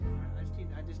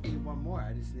one more.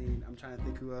 I'm trying to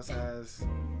think who else has.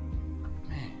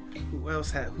 Man, who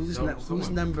else had? Who's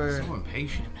number? So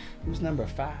impatient. Who's number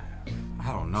 5?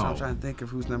 I don't know. So I'm trying to think of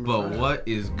who's number 5. But what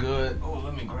is good? Oh,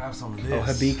 let me grab some of this. Oh,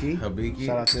 Hibiki.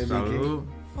 Shout out to Hibiki.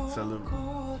 Salute.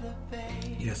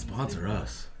 Yeah, sponsor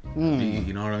us. Hibiki,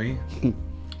 you know what I mean?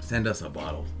 Send us a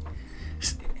bottle.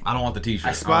 I don't want the t-shirt.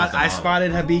 I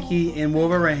spotted Hibiki in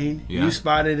Wolverine. Yeah. You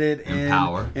spotted it in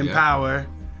Power. Power.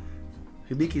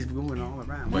 Hibiki's going all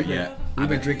around. But We've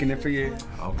been drinking it for years.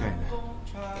 Okay.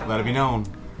 Let it be known.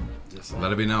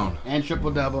 Let it be known. And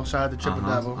triple double. Shout out to triple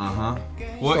double.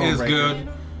 What is good?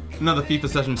 Another FIFA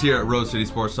sessions here at Road City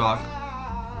Sports Talk.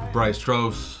 Bryce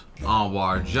Trost,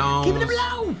 Anwar Jones. Keep it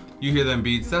below. You hear them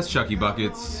beats? That's Chucky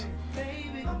Buckets.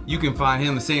 You can find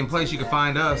him the same place you can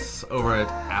find us over at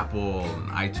Apple, and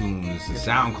iTunes, and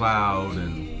SoundCloud,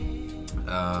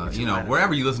 and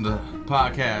wherever you listen to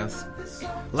podcasts.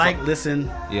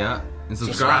 Listen. Yeah, and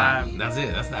subscribe. That's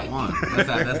it. That's that one. That's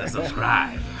that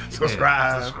subscribe.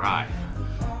 Subscribe.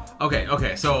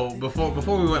 Okay. So before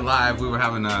we went live, we were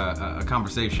having a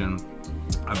conversation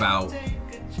about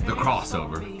the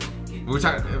crossover. We were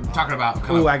talking about.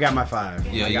 I got my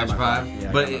 5. Yeah, you got your 5.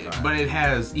 Yeah, but it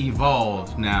has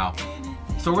evolved now.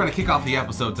 So we're gonna kick off the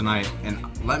episode tonight, and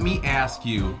let me ask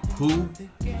you who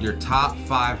your top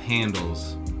 5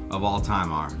 handles of all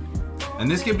time are. And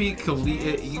this could be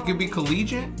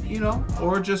collegiate,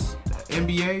 or just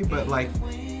NBA, but like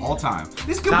all time.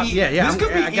 This could be This could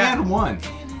be and one.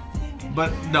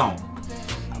 But no.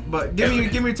 But give me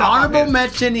your top honorable 5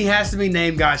 mention. He has to be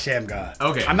named God Sham God.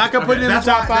 Okay. I'm not gonna put him in the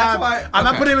top 5. I'm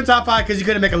not putting him in the top 5 because you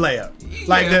couldn't make a layup.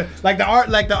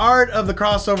 The art of the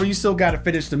crossover. You still got to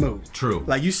finish the move. True.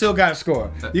 Like you still got to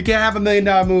score. You can't have $1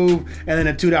 million move and then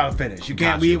a $2 finish. You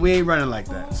can't. Gotcha. We ain't running like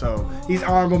that. So he's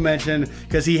honorable mention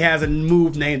because he has a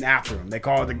move named after him. They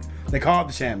call it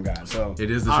the Sham God. So it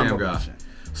is the Sham God. Mention.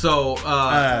 So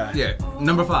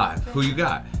number 5. Who you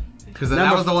got? Because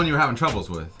that was the one you were having troubles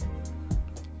with.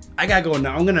 I gotta go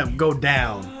now. I'm gonna go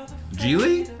down. G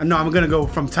League? No, I'm gonna go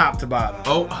from top to bottom.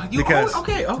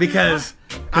 Okay. Because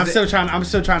I'm still trying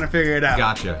to figure it out.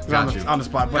 Gotcha. On the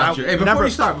spot. But hey, before you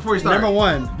start, number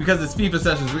 1, because it's FIFA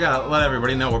sessions, we gotta let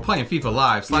everybody know we're playing FIFA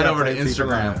live. Slide over to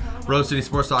Instagram, Road City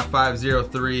Sports Talk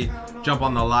 503. Jump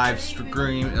on the live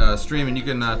stream, and you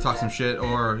can talk some shit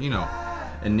or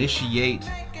initiate.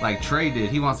 Like Trey did.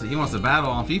 He wants to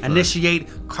battle on FIFA. Initiate,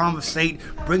 conversate,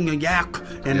 bring your yak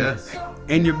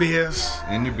and your beers.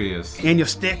 And your beers. And your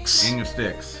sticks.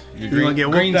 You're gonna get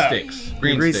green sticks.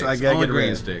 Green sticks. I gotta Only get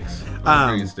green sticks.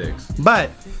 Green sticks. But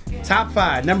top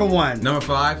 5. Number 1. Number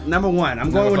 5. Number 1.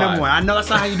 I'm going with number 1. I know that's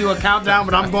not how you do a countdown,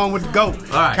 but I'm going with the GOAT.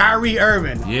 All right. Kyrie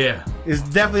Irving. Yeah. Is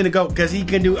definitely the GOAT because he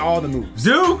can do all the moves.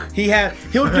 Zook.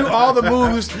 He'll do all the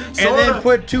moves and then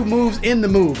put 2 moves in the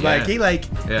move. Yeah.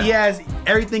 He has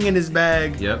everything in his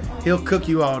bag. Yep. He'll cook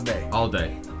you all day. All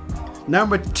day.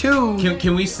 Number 2.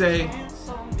 Can we say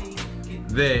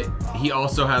that he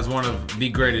also has one of the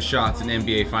greatest shots in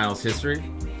NBA Finals history?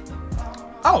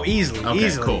 Oh, easily,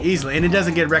 easily, and it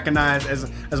doesn't get recognized as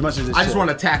much as it should. I just want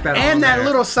to tack that on. And that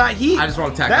little side, I just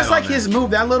want to tack that on. That's like his move.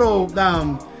 That little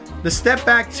the step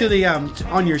back to the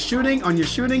on your shooting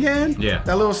hand. Yeah.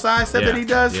 That little side step that he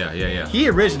does. Yeah. He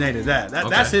originated that.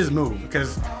 That's his move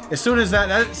because as soon as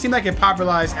that seemed like it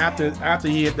popularized after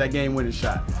he hit that game-winning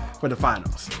shot for the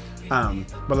finals. But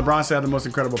LeBron said the most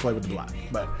incredible play with the block.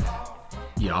 But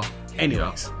yeah.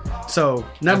 Anyways, so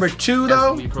number 2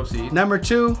 though. We proceed. Number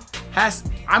 2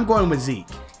 I'm going with Zeke.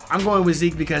 I'm going with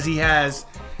Zeke because he has.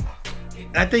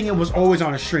 I think it was always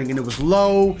on a string and it was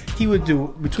low. He would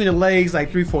do between the legs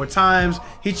like 3-4 times.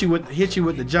 Hit you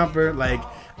with the jumper. Like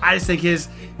I just think his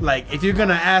if you're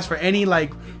gonna ask for any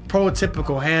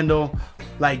prototypical handle,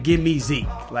 give me Zeke.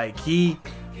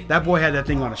 That boy had that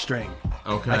thing on a string.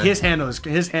 Okay. His handle is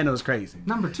crazy.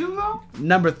 Number 2 though.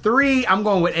 Number 3, I'm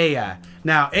going with AI.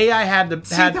 Now AI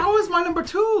that was my number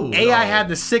 2. AI had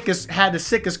the sickest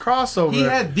crossover. He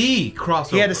had the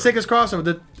crossover. He had the sickest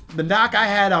crossover. The knock I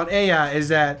had on AI is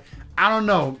that I don't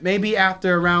know, maybe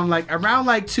after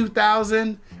around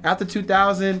 2000, after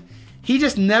 2000, he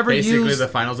just never used basically the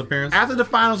finals appearance. After the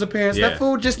finals appearance, that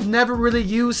fool just never really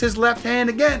used his left hand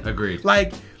again. Agreed.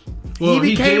 He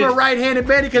became a right-handed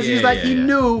batter because he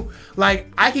knew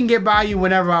I can get by you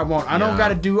whenever I want. I don't got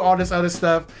to do all this other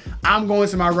stuff. I'm going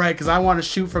to my right because I want to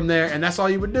shoot from there, and that's all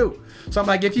you would do. So I'm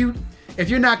like, if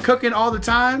you're not cooking all the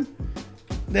time,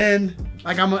 then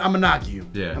I'm gonna knock you.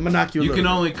 Yeah, I'm gonna knock you. You can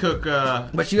only cook.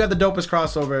 But you have the dopest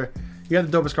crossover You have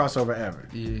the dopest crossover ever.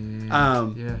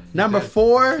 Yeah. Number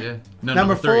 4. Yeah. No,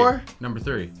 number 4. Number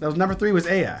 3. That was number 3 was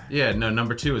AI. Yeah. No.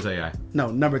 Number 2 was AI. No,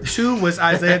 number 2 was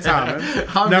Isaiah Thomas.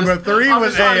 Number 3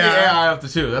 was AI. AI up to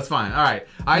 2. That's fine. All right.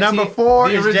 Number 4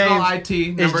 the is original James.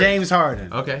 IT. Is James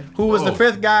Harden. Okay. Who was the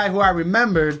 5th guy who I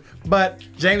remembered? But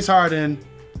James Harden,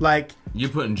 like you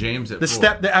putting James at the 4.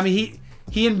 step. I mean,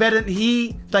 he invented.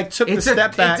 He like took the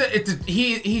step back.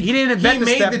 He didn't invent the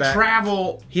step back. He made the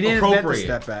travel. He didn't invent the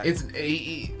step back.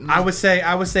 I would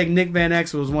say Nick Van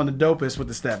Exel was one of the dopest with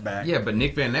the step back. Yeah, but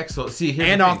Nick Van Exel,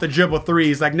 and off the dribble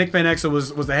threes, like Nick Van Exel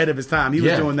was ahead of his time. He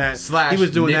was doing that. He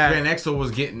was doing that. Nick Van Exel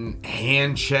was getting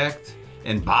hand checked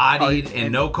and bodied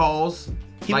and no calls.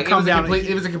 Like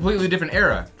it was a completely different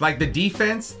era. Like the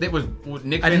defense that was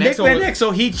Nick Van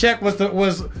Exel heat check was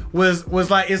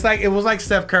like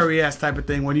Steph Curry-esque type of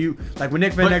thing when Nick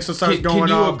Van Exel starts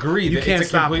going off. Can you agree that can't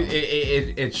stop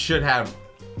it should have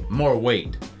more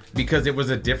weight because it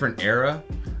was a different era?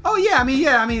 Oh yeah,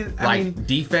 I mean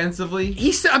defensively,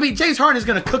 James Harden is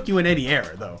gonna cook you in any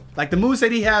era though. Like the moves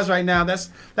that he has right now,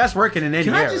 that's working in any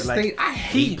era. Can I just state, I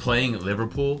hate playing at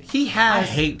Liverpool. I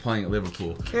hate playing at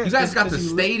Liverpool. You guys got the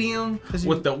stadium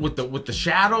with the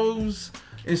shadows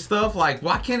and stuff. Like,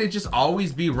 why can't it just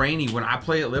always be rainy when I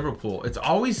play at Liverpool? It's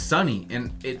always sunny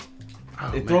and it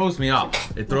throws me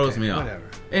off. It throws me off. Whatever.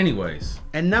 Anyways.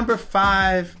 And number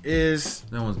 5 is...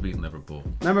 No one's beating Liverpool.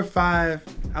 Number 5,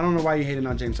 I don't know why you hated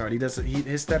on James Harden.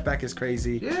 His step back is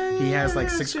crazy. Yeah, he has like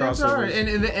 6 crossovers. And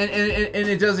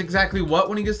it does exactly what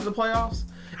when he gets to the playoffs?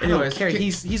 Anyways, I don't care.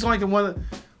 He's like one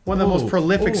of the most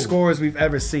prolific scorers we've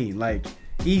ever seen. Like,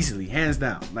 easily, hands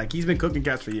down. Like, he's been cooking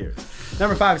cats for years.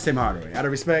 Number 5 is Tim Hardaway. Out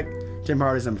of respect, Tim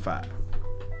Hardaway's number 5.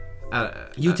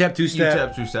 UTEP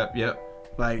 2-step. UTEP 2-step, yep.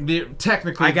 Like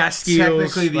technically, I got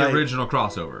skills. Technically, the original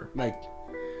crossover. Like,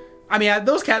 I mean,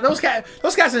 those cats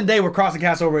in the day were crossing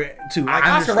cats over too. Like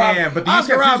I understand, but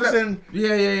Oscar Robertson.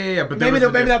 Yeah. But maybe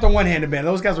not the one-handed band.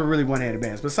 Those guys were really one-handed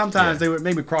bands. But sometimes they would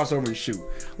maybe cross over and shoot.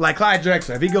 Like Clyde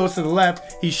Drexler, if he goes to the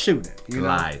left, he's shooting.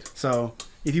 Clyde. Know? So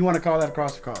if you want to call that a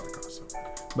crossover, call it a crossover.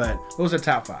 But those are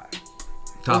top 5.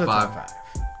 Top 5.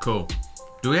 Cool.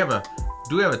 Do we have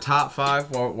a top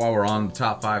 5 while we're on the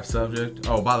top 5 subject?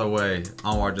 Oh, by the way,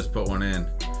 Anwar just put one in.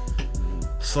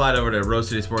 Slide over to Rose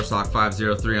City Sports Talk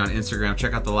 503 on Instagram.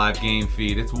 Check out the live game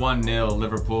feed. It's 1-0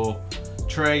 Liverpool.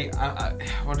 Trey,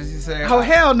 what does he say? Oh,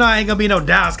 hell no, I ain't gonna be no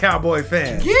Dallas Cowboy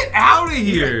fan. Get out of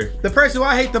here. The person who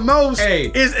I hate the most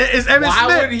is Evan Smith.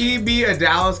 Why would he be a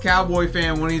Dallas Cowboy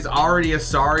fan when he's already a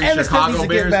sorry Chicago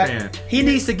Bears fan? He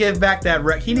needs to give back that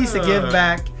he needs to give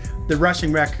back the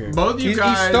rushing record. Both of you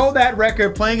guys. He stole that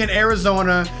record playing in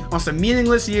Arizona on some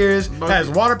meaningless years. Has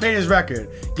water paint his record.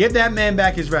 Give that man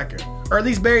back his record. Or at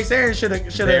least Barry Sanders should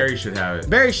have. Barry should have it.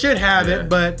 Barry should have it,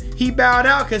 but he bowed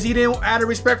out because he didn't out of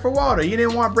respect for Water. He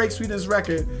didn't want to break Sweeten's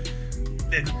record.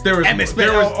 There was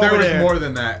more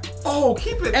than that. Oh,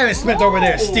 keep it. Emmitt Smith over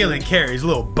there stealing carries,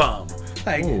 little bum.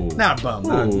 Like, not a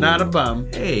bum. Not a bum.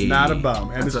 Hey. Not a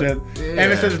bum. Emmitt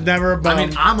Smith is never a bum. I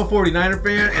mean, I'm a 49er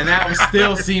fan, and that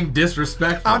still seemed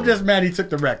disrespectful. I'm just mad he took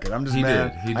the record. I'm just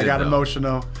mad. He did, I got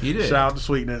emotional. He did. Shout out to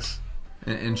Sweetness.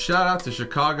 And shout out to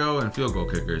Chicago and field goal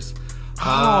kickers. You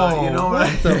know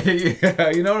what?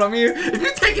 You know what I mean? If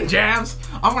you're taking jabs,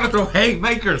 I'm gonna throw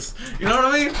haymakers. You know what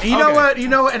I mean? You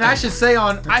know what? And I should say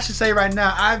right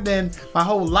now, my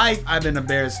whole life I've been a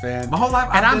Bears fan. My whole life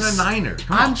I've been a Niner.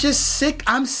 I'm just sick.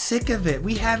 I'm sick of it.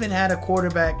 We haven't had a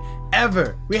quarterback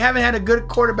ever. We haven't had a good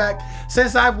quarterback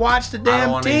since I've watched the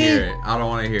damn team. I don't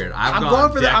want to hear it.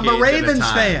 I'm a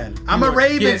Ravens fan. I'm a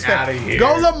Ravens fan. Out of here.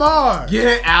 Go Lamar.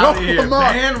 Get out of here.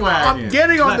 Lamar. Bandwagon. I'm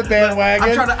getting on the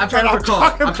bandwagon. I'm trying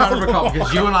to recall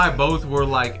because you and I both were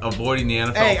like avoiding the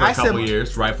NFL for a couple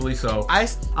years, rightfully so.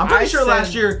 I'm pretty sure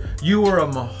last year you were a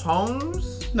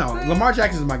Mahomes. No, Lamar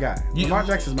Jackson is my guy. Lamar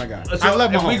Jackson is my guy. I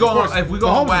love Mahomes. If we go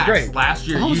on wax, great. Last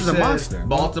year Mahomes you is a said monster.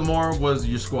 Baltimore was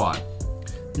your squad.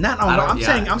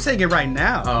 I'm saying it right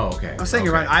now. Oh, okay. I'm saying it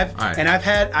right.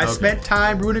 I've spent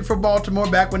time rooting for Baltimore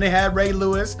back when they had Ray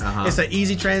Lewis. It's an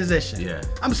easy transition. Yeah.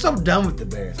 I'm so done with the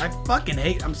Bears. I fucking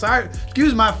hate. I'm sorry.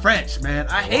 Excuse my French, man.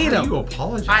 I hate them. You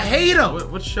apologize. I hate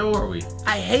them. What show are we?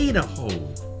 I hate them. Oh.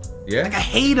 Yeah. Like I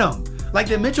hate them. Like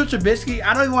the Mitchell Trubisky.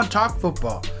 I don't even want to talk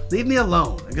football. Leave me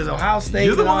alone. Because Ohio State.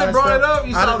 You're the one that brought it up.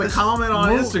 You saw the comment on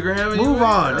Instagram. Move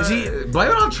on.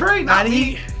 Blame it on Trey. Not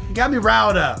me. He got me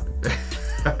riled up.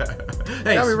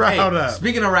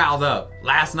 Speaking of riled up,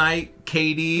 last night,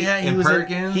 KD and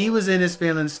Perkins. He was in his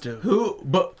feelings too.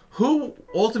 Who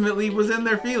ultimately was in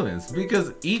their feelings?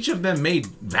 Because each of them made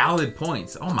valid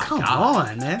points. Oh my God. Come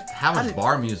on, man. How much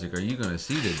bar music are you going to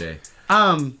see today?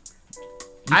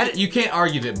 You can't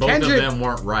argue that both of them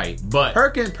weren't right, but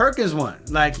Perkins won.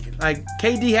 Like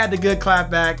KD had the good clap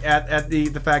back at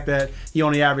the fact that he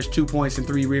only averaged 2 points and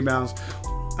 3 rebounds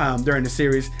during the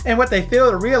series. And what they fail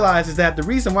to realize is that the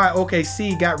reason why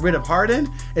OKC got rid of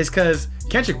Harden is because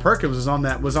Kendrick Perkins was on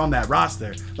that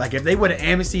roster. Like if they would have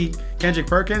amnestied Kendrick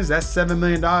Perkins, that's $7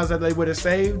 million that they would have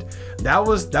saved. That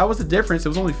was the difference. It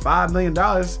was only $5 million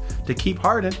to keep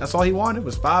Harden. That's all he wanted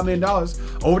was $5 million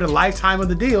over the lifetime of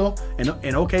the deal, and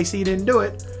OKC didn't do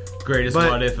it. Greatest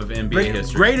what if of NBA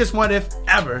history. Greatest what if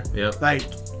ever. Yep. Like.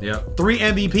 Yep. 3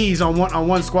 MVPs on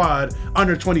one squad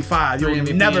under 25. You'll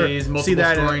MVPs, never see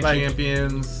that. Scoring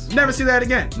champions. Never see that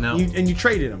again. No. You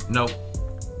traded him. Nope.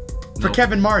 For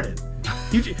Kevin Martin.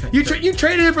 You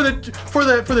traded him for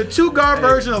the 2-guard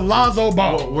version of Lonzo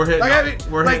Ball. We're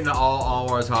hitting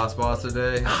all our hot spots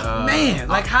today. Man,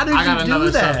 how did you do that? I got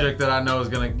another subject that I know is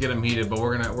gonna get him heated, but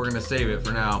we're gonna save it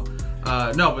for now.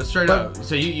 No, but straight up.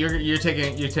 So you're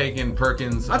taking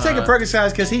Perkins. I'm taking Perkins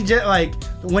guys because he just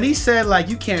when he said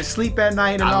you can't sleep at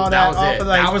night and all that.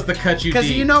 That was the cut you.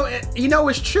 Because you know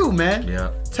it's true, man.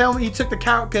 Yeah. Tell me you took the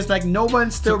coward because no one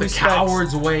still took respects. The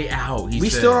coward's way out. We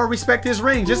still don't respect his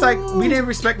ring, just like we didn't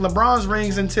respect LeBron's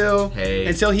rings until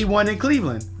he won in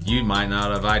Cleveland. You might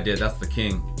not have. I did. That's the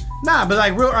king. Nah,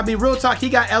 but real talk. He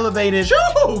got elevated.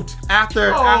 Shoot!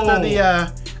 After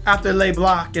Le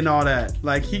Block and all that,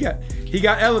 he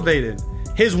got elevated.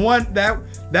 His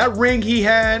that ring he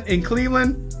had in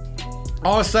Cleveland.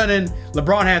 All of a sudden,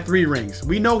 LeBron had 3 rings.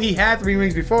 We know he had 3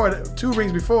 rings before, 2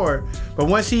 rings before, but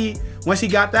once he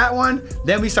got that one,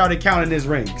 then we started counting his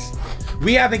rings.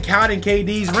 We haven't counted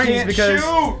KD's rings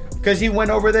because he went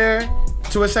over there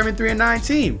to a 7-3-9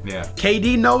 team. Yeah.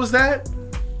 KD knows that.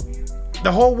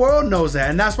 The whole world knows that,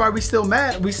 and that's why we still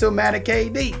mad. We still mad at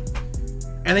KD.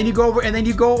 And then you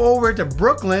go over to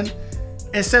Brooklyn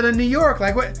instead of New York.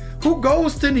 What? Who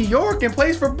goes to New York and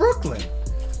plays for Brooklyn?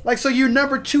 So you're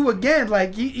number 2 again.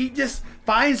 He just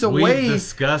finds a way We've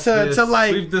discussed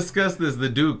this. The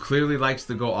dude clearly likes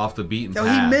to go off the beaten path.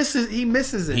 He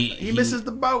misses it. He misses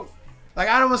the boat. I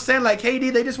don't understand.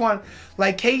 KD, they just want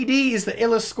KD is the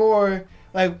illest scorer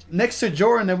next to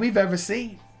Jordan that we've ever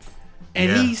seen.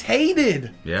 And he's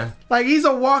hated. Yeah. He's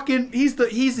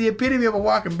the epitome of a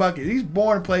walking bucket. He's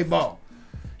born to play ball.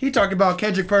 He talked about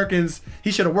Kendrick Perkins. He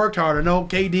should have worked harder. No,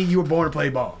 KD, you were born to play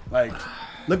ball.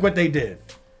 Look what they did.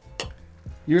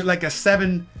 You're a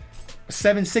 7'6"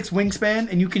 wingspan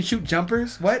and you can shoot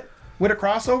jumpers. What? With a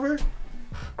crossover?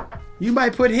 You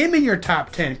might put him in your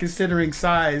top 10 considering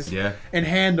size and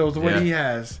handles what he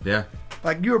has. Yeah.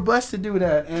 You were blessed to do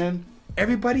that, and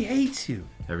everybody hates you.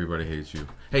 Everybody hates you.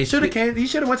 Hey, he should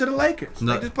have went to the Lakers.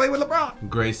 Just play with LeBron.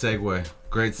 Great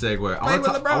segue.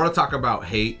 I want to talk about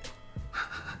hate.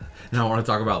 And I want to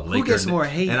talk about Laker. Who gets more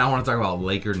hate? And I want to talk about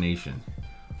Laker Nation.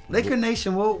 Laker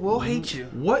Nation will hate you.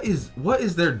 What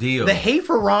is their deal? The hate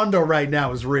for Rondo right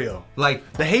now is real. The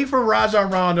hate for Rajon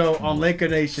Rondo on Laker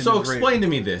Nation. So explain to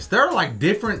me this. There are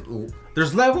different.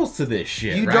 There's levels to this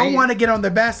shit. You don't want to get on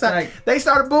their bad side. They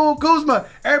started booing Kuzma.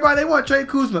 Everybody, they want to trade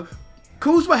Kuzma.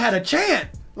 Kuzma had a chant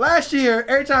last year.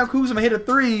 Every time Kuzma hit a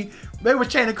 3, they were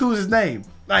chanting Kuzma's name.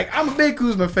 I'm a big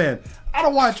Kuzma fan. I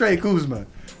don't want to trade Kuzma,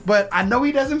 but I know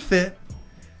he doesn't fit.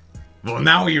 Well,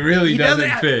 now he really doesn't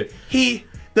fit.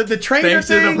 The trainer Thanks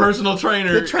thing. To the personal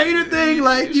trainer. The trainer thing,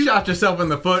 you shot yourself in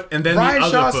the foot, and then Brian the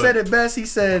other Shaw foot. said it best. He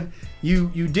said, "You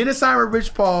didn't sign with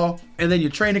Rich Paul, and then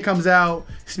your trainer comes out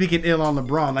speaking ill on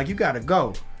LeBron. You got to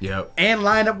go." Yep. And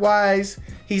lineup wise,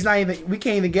 he's not even. We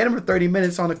can't even get him for 30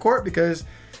 minutes on the court because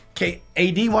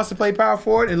AD wants to play power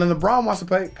forward, and then LeBron wants to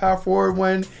play power forward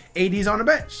when AD's on the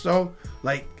bench. So,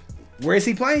 where is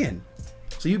he playing?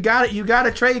 So you got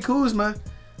to trade Kuzma.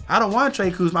 I don't want to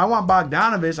trade Kuzma. I want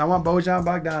Bogdanovich. I want Bojan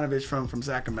Bogdanovich from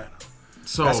Sacramento.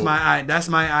 So that's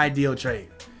my ideal trade.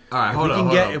 All right, hold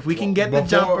on. If we can get the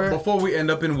jumper before we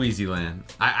end up in Weezy Land,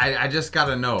 I just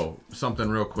gotta know something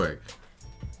real quick.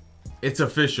 It's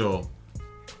official.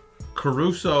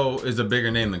 Caruso is a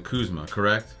bigger name than Kuzma,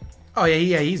 correct? Oh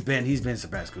yeah. He's been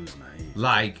surpassed Kuzma.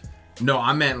 No,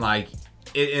 I meant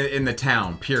in the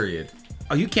town. Period.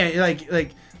 Oh, you can't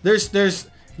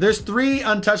There's 3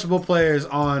 untouchable players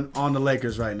on the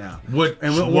Lakers right now. Kuzma?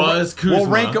 We'll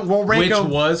rank them.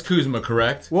 Was Kuzma,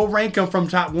 correct? We'll rank them from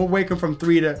top. We'll rank them from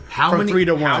 3 to 1.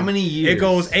 How many years? It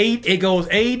goes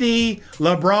AD,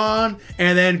 LeBron,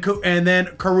 and then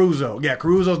Caruso. Yeah,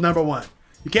 Caruso's number 1.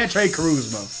 You can't trade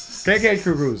Caruso. Can't trade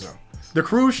Caruso. The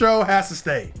Cruz show has to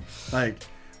stay.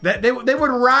 That they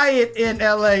would riot in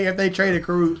LA if they traded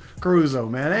Caruso,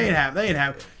 man. They ain't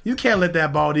have. You can't let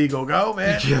that bald eagle go,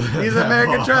 man. He's an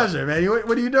American treasure, man.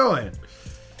 What are you doing?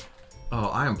 Oh,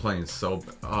 I am playing so.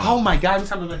 Oh my God! Every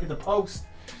time I hit the post,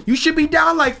 you should be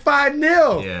down like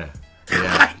 5-0. Yeah.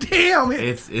 God damn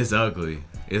it! It's ugly.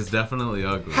 It's definitely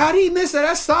ugly. How did he miss that?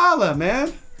 That's Salah,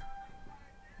 man.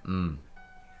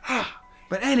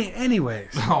 But anyways.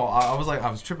 Oh, I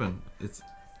was tripping. It's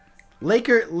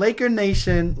Laker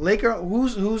Nation.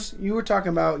 Who's you were talking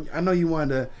about? I know you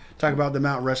wanted to talk about the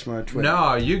Mount Rushmore on Twitter.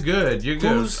 No, you're good. You're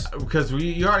good. Because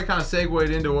you already kind of segued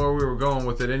into where we were going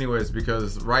with it anyways,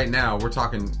 because right now we're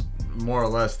talking more or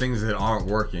less things that aren't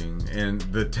working. And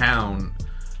the town,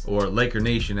 or Laker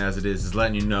Nation as it is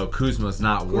letting you know Kuzma's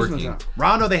not working.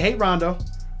 Rondo, they hate Rondo.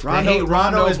 They hate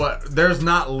Rondo, but there's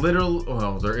not literal...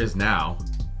 Well, there is now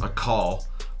a call,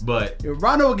 but...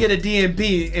 Rondo will get a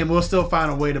DNP and we'll still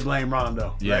find a way to blame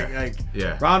Rondo. Yeah.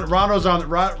 Yeah. Rondo's on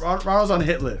the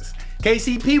hit list.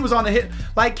 KCP was on the hit.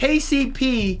 Like,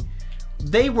 KCP,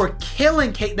 they were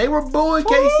killing they were booing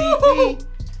KCP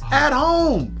at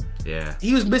home. Yeah.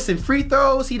 He was missing free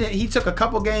throws. He took a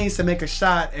couple games to make a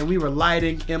shot, and we were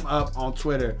lighting him up on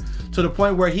Twitter to the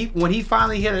point where when he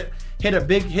finally hit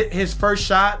his first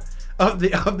shot of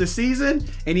the season,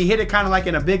 and he hit it kind of like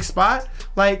in a big spot.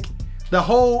 Like the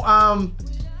whole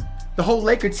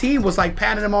Laker team was like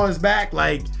patting him on his back,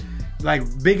 like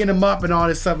bigging him up and all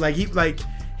this stuff. Like he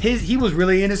was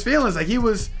really in his feelings. Like he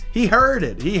heard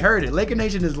it. Laker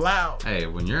Nation is loud. Hey,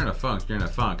 when you're in a funk, you're in a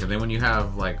funk. And then when you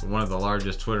have like one of the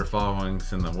largest Twitter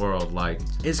followings in the world, like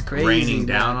it's crazy, raining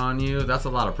down on you, that's a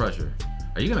lot of pressure.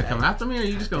 Are you gonna come after me, or are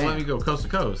you just gonna let me go coast to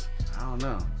coast? I don't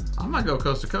know. I might go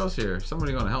coast to coast here.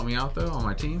 Somebody gonna help me out though on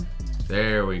my team?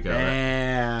 There we go.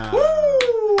 Damn. Woo!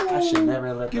 I should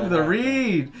never let Give that the happen.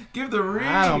 read. Give the read.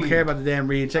 I don't care about the damn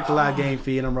read. Check the live game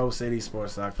feed on Rose City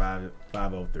Sports Talk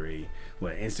 503.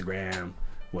 What, Instagram?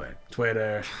 What,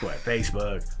 Twitter? What,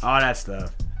 Facebook? All that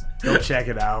stuff. Go check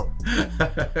it out.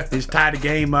 Just tie the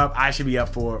game up. I should be up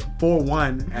for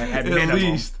 4-1 at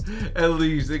minimum. At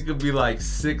least it could be like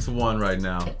 6-1 right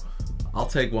now. I'll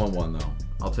take 1-1 though.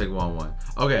 I'll take 1-1.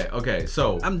 Okay.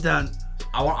 So I'm done.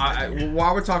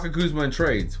 While we're talking Kuzma and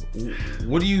trades,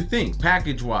 what do you think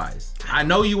package wise? I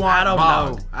know you want.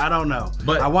 I don't know.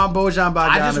 But I want Bojan Bogdanovic.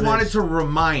 I just wanted to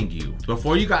remind you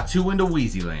before you got too into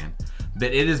Wheezy Land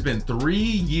that it has been 3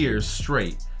 years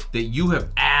straight that you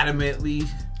have adamantly.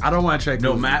 I don't want to trade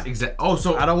Kuzma. No matter exact. Oh,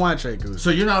 so I don't want to trade Kuzma.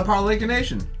 So you're not a part of Laker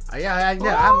Nation. Yeah, I'm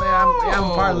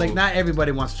a part of Lake. Not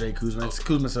everybody wants to trade Kuzma.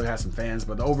 Kuzma still has some fans,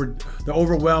 but the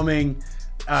overwhelming.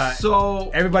 So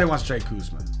everybody wants to trade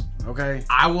Kuzma. Okay.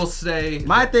 I will say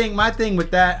my thing with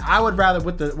that. I would rather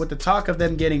with the talk of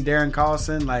them getting Darren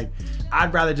Collison. Like,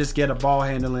 I'd rather just get a ball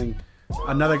handling,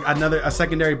 a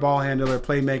secondary ball handler,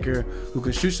 playmaker who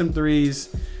can shoot some threes,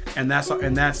 and that's all we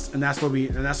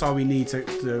need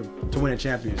to win a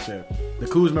championship. The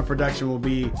Kuzma production will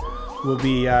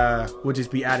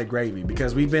just be added gravy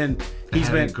because he's been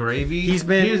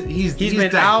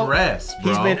digressed, out. Bro.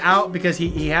 He's been out because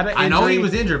he had an injury. I know he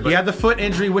was injured, but he had the foot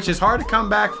injury, which is hard to come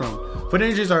back from. Foot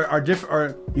injuries are different.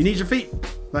 Or you need your feet,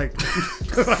 like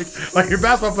your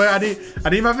basketball player. I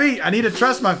need my feet. I need to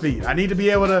trust my feet. I need to be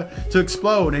able to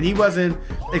explode. And he wasn't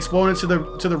exploding to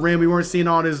the rim. We weren't seeing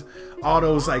all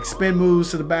those like spin moves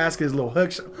to the basket, his little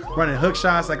running hook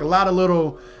shots, like a lot of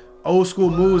little old school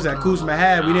moves that Kuzma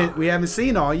had. We haven't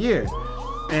seen all year.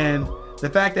 And the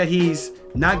fact that he's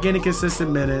not getting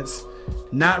consistent minutes,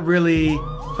 not really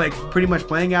pretty much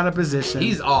playing out of position.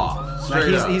 He's off.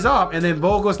 He's off. And then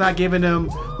Vogel's not giving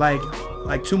him like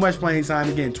too much playing time.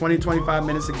 Again, 20-25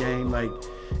 minutes a game. Like,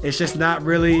 it's just not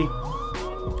really,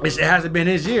 it hasn't been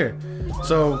his year.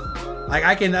 So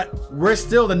we're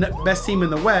still the best team in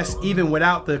the West, even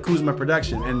without the Kuzma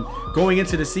production. And going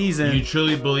into the season, you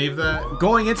truly believe that?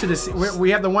 Going into the we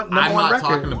have the number one record. I'm not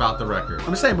talking about the record. I'm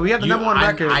just saying, but we have the number one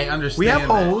record. I understand. We have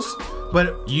holes,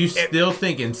 but you still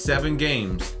think in 7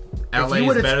 games, LA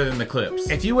is better than the Clips.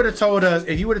 If you would have told us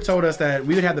that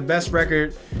we would have the best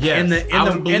record in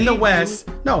the West.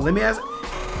 No, let me ask.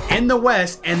 In the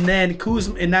West, and then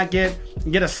Kuzma and not get a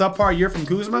subpar year from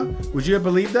Kuzma, would you have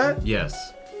believed that? Yes.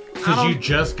 Because you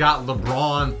just got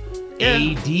LeBron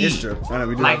AD. It's true. I know,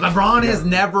 LeBron has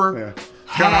never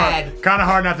had. Kind of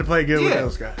hard not to play good with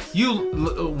those guys.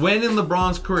 When in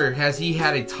LeBron's career has he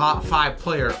had a top 5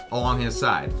 player along his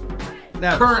side?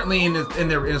 Never. Currently in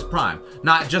his prime,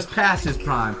 not just past his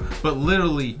prime, but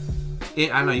literally.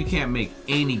 I know you can't make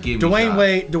any gimme Dwayne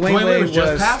Wade was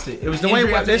just past it. It was Dwayne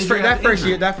Wade. The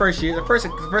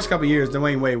first couple of years,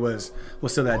 Dwayne Wade was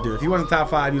still that dude. If he wasn't top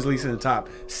 5, he was at least in the top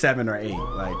 7 or 8.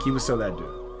 Like, he was still that dude.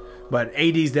 But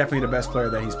AD's definitely the best player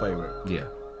that he's played with. Yeah.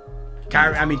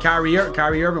 Kyrie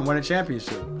Irving won a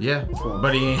championship. Yeah,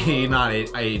 but he not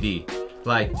AD.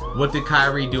 Like, what did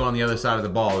Kyrie do on the other side of the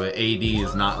ball? The AD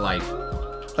is not like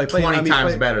 20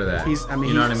 times better than that. You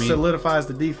know what I mean? Solidifies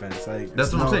the defense. Like,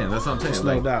 that's what I'm saying. That's what I'm saying. There's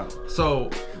like, no doubt. So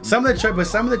some of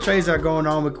the trades that are going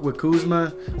on with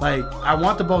Kuzma, like I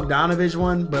want the Bogdanovich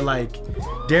one, but like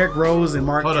Derrick Rose and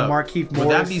Markieff Morris. Would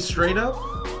that be straight up?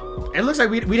 It looks like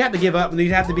we'd have to give up.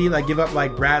 We'd have to be like give up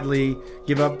like Bradley,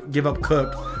 give up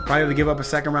Cook, probably have to give up a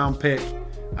second round pick.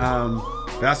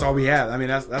 That's all we have. I mean,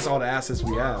 that's all the assets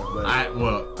we have. But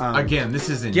again, this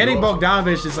isn't getting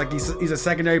Bogdanovich is like he's a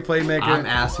secondary playmaker. I'm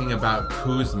asking about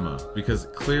Kuzma because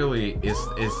clearly it's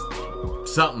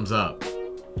something's up.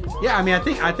 Yeah, I mean,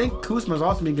 I think Kuzma's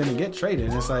ultimately going to get traded.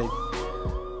 And it's like,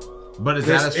 but is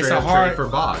that a straight up trade for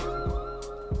Bog?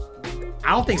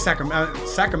 I don't think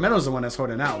Sacramento's the one that's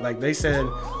holding out. Like they said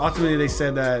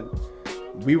that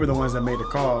we were the ones that made the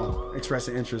call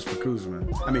expressing interest for Kuzma.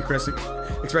 I mean,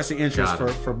 expressing interest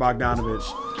for Bogdanovich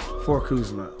for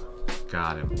Kuzma.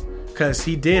 Got him. Because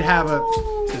he did have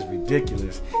this is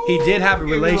ridiculous. He did have a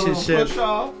relationship.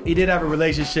 He did have a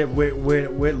relationship with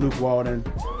Luke Walton.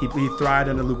 He thrived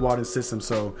in the Luke Walton system,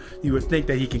 so you would think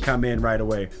that he can come in right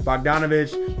away.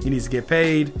 Bogdanovich, he needs to get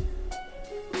paid.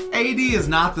 AD is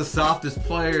not the softest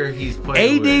player he's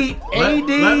played with. AD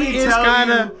is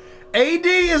kind of... AD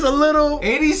is a little...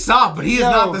 AD's soft, but he is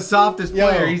not the softest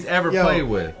player he's ever played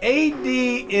with. AD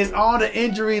is on the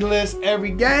injury list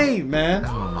every game, man.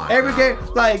 Oh my every God.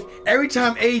 Game. Like, every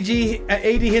time AD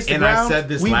hits the ground, I said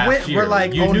this last year. We're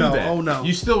like, you oh knew no, that. oh no.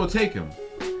 You still would take him.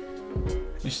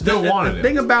 You still wanted him. The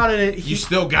thing about it, you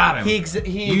still got him.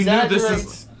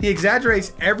 He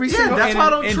exaggerates every single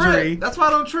injury. That's why I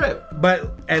don't trip.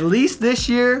 But at least this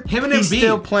year, he's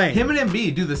still playing. Him and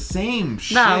Embiid do the same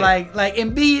shit. Nah, like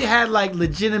Embiid had like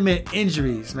legitimate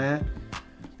injuries, man.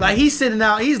 Like he's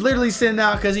literally sitting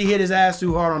out because he hit his ass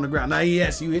too hard on the ground. Now,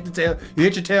 yes, you hit your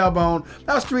tailbone.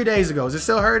 That was 3 days ago. Is it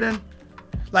still hurting?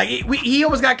 Like he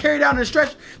almost got carried out in the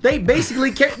stretch. They basically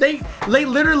they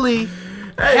literally.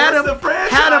 Had him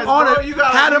on a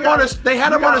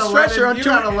stretcher you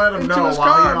gotta let him know his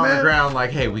while car, you're on man. the ground.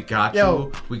 Like, hey, we got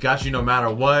you no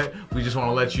matter what. We just want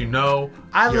to let you know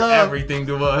you're everything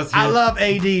to us. I love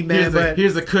AD, man.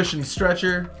 Here's a cushioned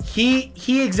stretcher. He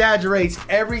exaggerates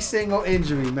every single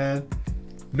injury, man.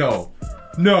 No.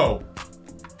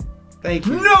 Thank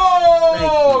you.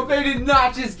 No! They did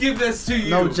not just give this to you.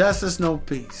 No justice, no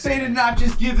peace. They did not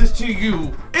just give this to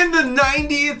you in the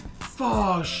 90th.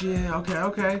 Oh shit!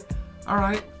 Okay. All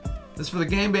right. This for the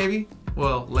game, baby.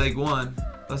 Well, leg one.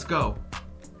 Let's go.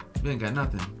 You ain't got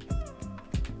nothing.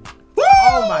 Woo!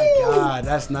 Oh my God,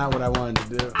 that's not what I wanted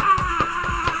to do.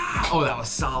 Oh, that was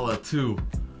solid too.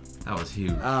 That was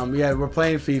huge. Yeah, we're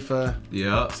playing FIFA.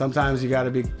 Yeah. Sometimes you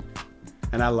gotta be.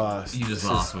 And I lost. You just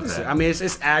lost with that. I mean,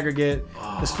 it's aggregate.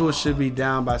 This fool should be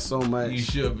down by so much. You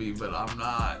should be, but I'm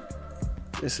not.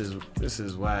 This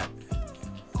is whack.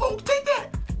 Oh, take that.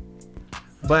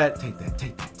 But take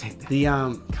that. The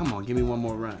come on, give me one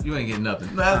more run. You ain't getting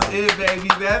nothing. That's it, baby.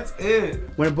 That's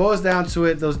it. When it boils down to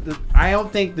it, I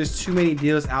don't think there's too many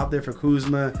deals out there for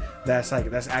Kuzma that's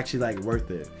actually like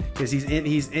worth it because he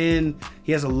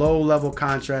has a low level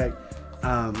contract.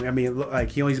 I mean, like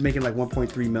he's making like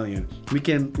 1.3 million.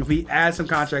 If we add some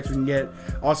contracts, we can get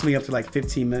ultimately up to like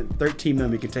 13 million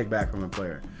we can take back from a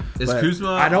player. Is Kuzma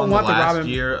on the last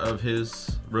year of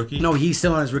his rookie? No, he's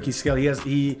still on his rookie scale. He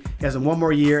has one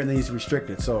more year and then he's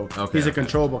restricted. So he's a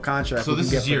controllable contract. So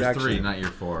this is year 3, not year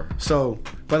 4. So,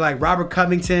 but like Robert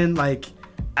Covington, like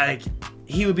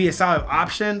he would be a solid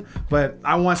option, but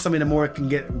I want somebody that more can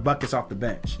get buckets off the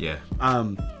bench. Yeah.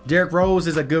 Derrick Rose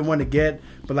is a good one to get,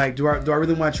 but like, do I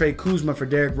really want to trade Kuzma for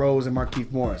Derrick Rose and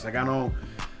Markieff Morris? Like, I don't.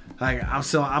 Like,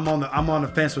 I'm on the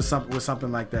fence with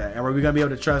something like that. And are we gonna be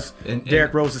able to trust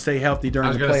Derrick Rose to stay healthy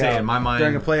during the playoff? I was gonna say, in my mind,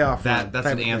 during a playoff, that's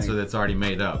an answer that's already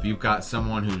made up. You've got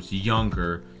someone who's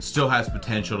younger, still has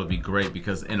potential to be great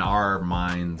because in our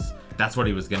minds, that's what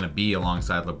he was gonna be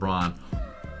alongside LeBron.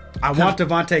 I want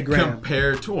Devontae Graham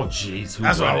compared to jeez,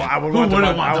 that's what I would want.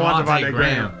 I want Devontae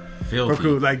Graham. Filthy.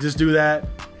 Like, just do that.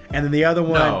 And then the other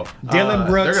one, Dylan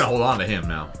Brooks. They're gonna hold on to him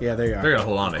now. Yeah, they are. They're gonna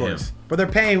hold on to him. But they're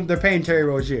paying Terry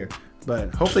Rozier.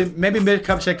 But hopefully, maybe Mitch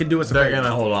Kupchak can do us a favor. They're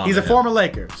gonna hold on. He's a former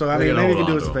Laker, so I mean, maybe he can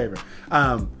do us a favor.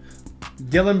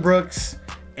 Dylan Brooks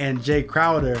and Jay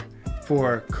Crowder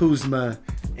for Kuzma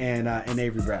and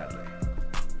Avery Bradley.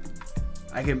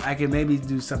 I can maybe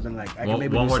do something like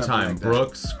one more time. Like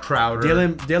Brooks, Crowder,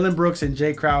 Dylan Brooks and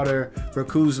Jay Crowder for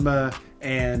Kuzma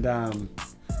and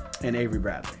Avery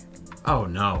Bradley. Oh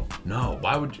no!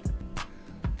 Why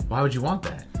would you want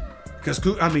that? Because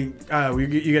I mean,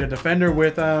 you get a defender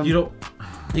with you don't.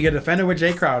 You get a defender with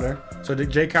Jay Crowder, so that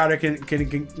Jay Crowder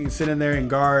can sit in there and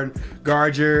guard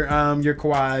your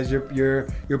Kawhis,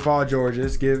 your Paul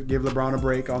Georges, give LeBron a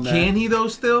break on that. Can he though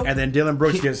still? And then Dylan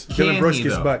Brooks gets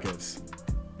buckets.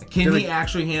 Can he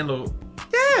actually handle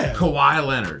Yeah. Kawhi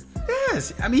Leonard?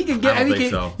 Yes. I mean, he can get. I don't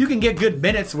think so. You can get good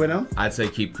minutes with him. I'd say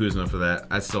keep Kuzma for that.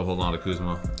 I'd still hold on to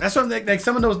Kuzma. That's what like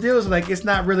some of those deals. Like, it's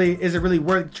not really. Is it really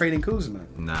worth trading Kuzma?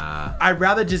 Nah. I'd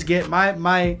rather just get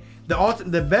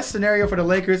the best scenario for the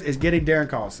Lakers is getting Darren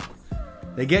Collison.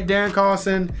 They get Darren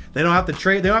Collison. They don't have to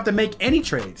trade. They don't have to make any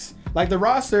trades. Like the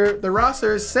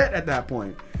roster is set at that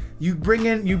point. You bring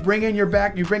in your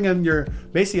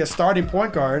basically a starting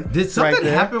point guard. Did something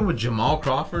happen with Jamal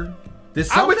Crawford?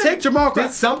 I would take Jamal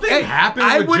Crawford. Did something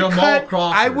happen with Jamal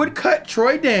Crawford? I would cut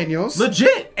Troy Daniels.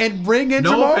 Legit. And bring in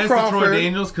no Jamal offense Crawford. to Troy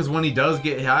Daniels, because when he does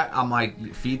get hot, I'm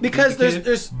like, feed because the kid.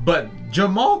 there's But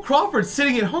Jamal Crawford's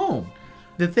sitting at home.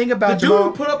 The thing about the Jamal,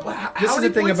 dude put up this how is many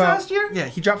the thing points about, last year? Yeah,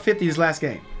 he dropped 50 his last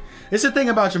game. This is the thing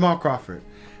about Jamal Crawford.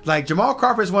 Like, Jamal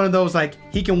Crawford is one of those, like,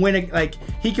 he can win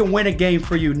a game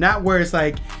for you, not where it's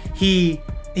like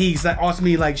he's like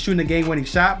ultimately like shooting a game-winning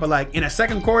shot, but like in a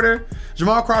second quarter,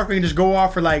 Jamal Crawford can just go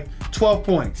off for like 12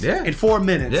 points in 4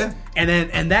 minutes. Yeah.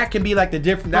 And that can be like the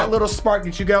difference. That little spark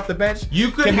that you get off the bench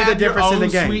You could can have be the difference your own in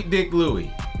the game. Sweet Dick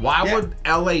Louie. Why would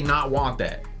LA not want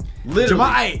that? Literally.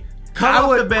 Jamal, Cut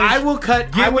off the bench. I would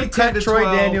cut Troy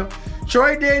Daniels.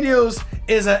 Troy Daniels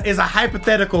is a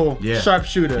hypothetical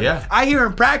sharpshooter. Yeah. I hear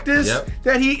in practice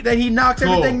that he knocks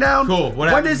everything down. Cool.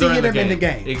 When does he hit him in the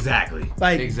game? Exactly.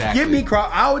 Give me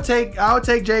I would take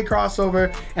Jay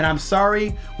Crossover, and I'm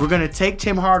sorry, we're gonna take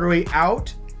Tim Hardaway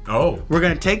out. Oh. We're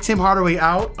gonna take Tim Hardaway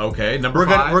out. Okay, number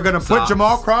 5. We're gonna put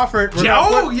Jamal Crawford.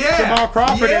 Jamal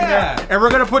Crawford in there, and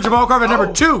we're gonna put Jamal Crawford at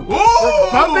number 2.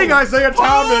 We're bumping Isaiah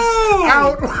Thomas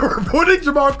out. We're putting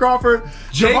Jamal Crawford.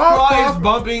 Jay Crawford is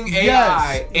bumping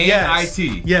AI and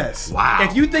IT. Yes. Wow.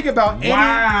 If you think about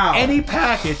any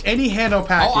package, any handle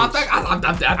package,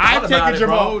 I'd take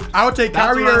Jamal. I would take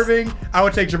Kyrie Irving. I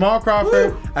would take Jamal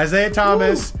Crawford, Isaiah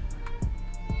Thomas.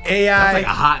 AI. That's like a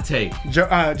hot take.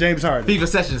 James Harden. FIFA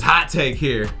Sessions hot take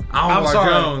here. I'm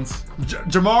sorry. Jones.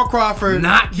 Jamal Crawford.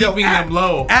 Not keeping them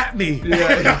low. At me.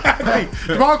 Yeah.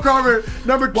 Jamal Crawford,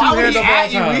 number 2 Why would he handle at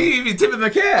all you? time. He even tipping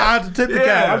the cap. I have to tip the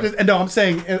cap. I'm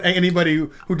saying anybody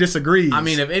who disagrees. I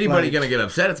mean, if anybody's going to get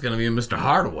upset, it's going to be Mr.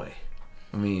 Hardaway.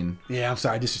 I mean. Yeah, I'm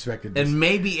sorry. I disrespected this. And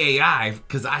maybe AI,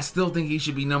 because I still think he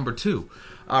should be number 2.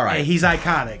 All right. Hey, he's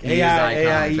iconic. He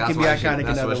can be iconic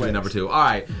in other ways. Number 2. All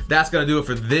right. That's going to do it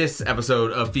for this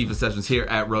episode of FIFA Sessions here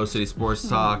at Rose City Sports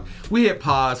Talk. We hit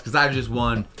pause because I just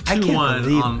won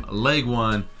 2-1 on leg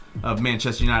 1 of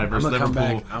Manchester United versus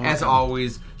Liverpool. As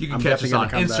always, you can catch us on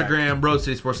Instagram, Rose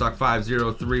City Sports Talk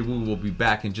 503. We will be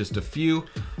back in just a few.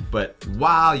 But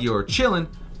while you're chilling,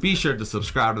 be sure to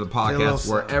subscribe to the podcast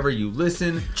wherever you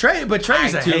listen. Trey's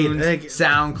iTunes, a hater.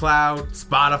 SoundCloud,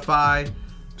 Spotify.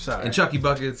 Sorry. And Chucky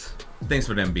Buckets, thanks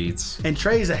for them beats. And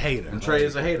Trey's a hater. Trey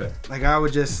is a hater. Like, I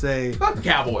would just say, fuck the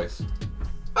Cowboys.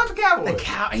 Fuck the Cowboys.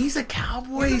 He's a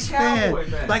Cowboys fan.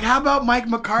 Like, how about Mike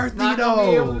McCarthy, Not gonna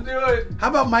be able to do it. How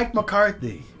about Mike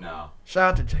McCarthy? No.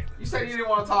 Shout out to Jalen. You said you didn't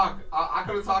want to talk. I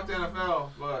could have talked to NFL,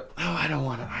 but oh, I don't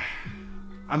want to.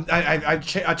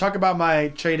 I talk about my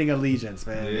trading allegiance,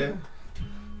 man. Yeah.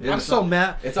 I'm so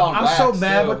mad. I'm so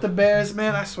mad with the Bears,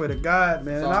 man. I swear to God,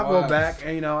 man. I'll go back.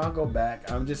 And, I'll go back.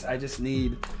 I just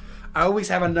need. I always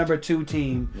have a number 2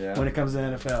 team when it comes to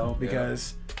the NFL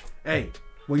because, hey,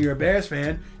 when you're a Bears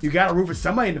fan, you got to root for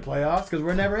somebody in the playoffs because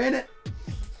we're never in it.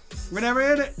 We're never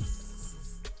in it.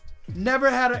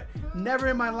 Never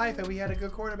in my life have we had a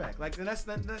good quarterback. Like, that's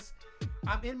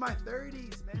I'm in my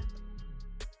 30s, man.